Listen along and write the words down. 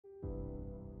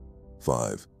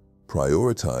5.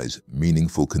 Prioritize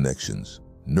meaningful connections.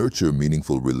 Nurture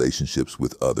meaningful relationships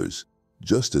with others,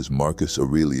 just as Marcus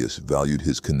Aurelius valued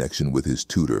his connection with his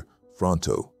tutor,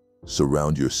 Fronto.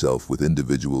 Surround yourself with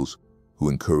individuals who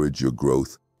encourage your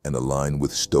growth and align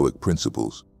with Stoic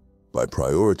principles. By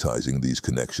prioritizing these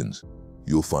connections,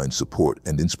 you'll find support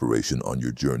and inspiration on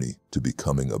your journey to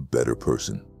becoming a better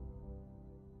person.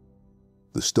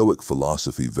 The Stoic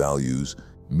philosophy values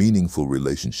meaningful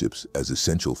relationships as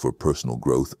essential for personal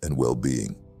growth and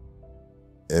well-being.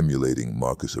 Emulating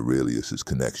Marcus Aurelius's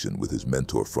connection with his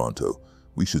mentor Fronto,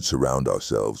 we should surround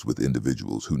ourselves with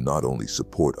individuals who not only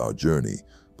support our journey,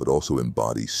 but also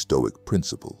embody Stoic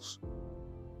principles.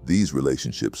 These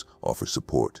relationships offer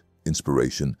support,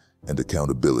 inspiration, and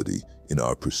accountability in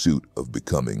our pursuit of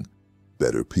becoming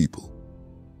better people.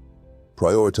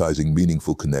 Prioritizing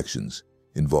meaningful connections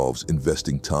involves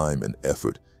investing time and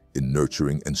effort in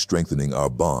nurturing and strengthening our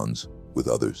bonds with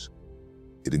others.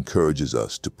 It encourages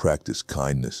us to practice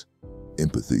kindness,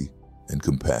 empathy, and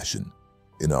compassion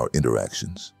in our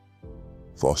interactions,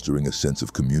 fostering a sense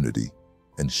of community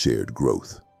and shared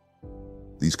growth.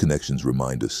 These connections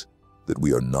remind us that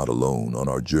we are not alone on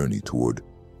our journey toward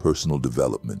personal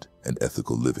development and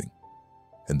ethical living,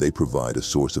 and they provide a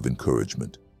source of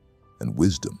encouragement and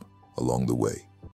wisdom along the way.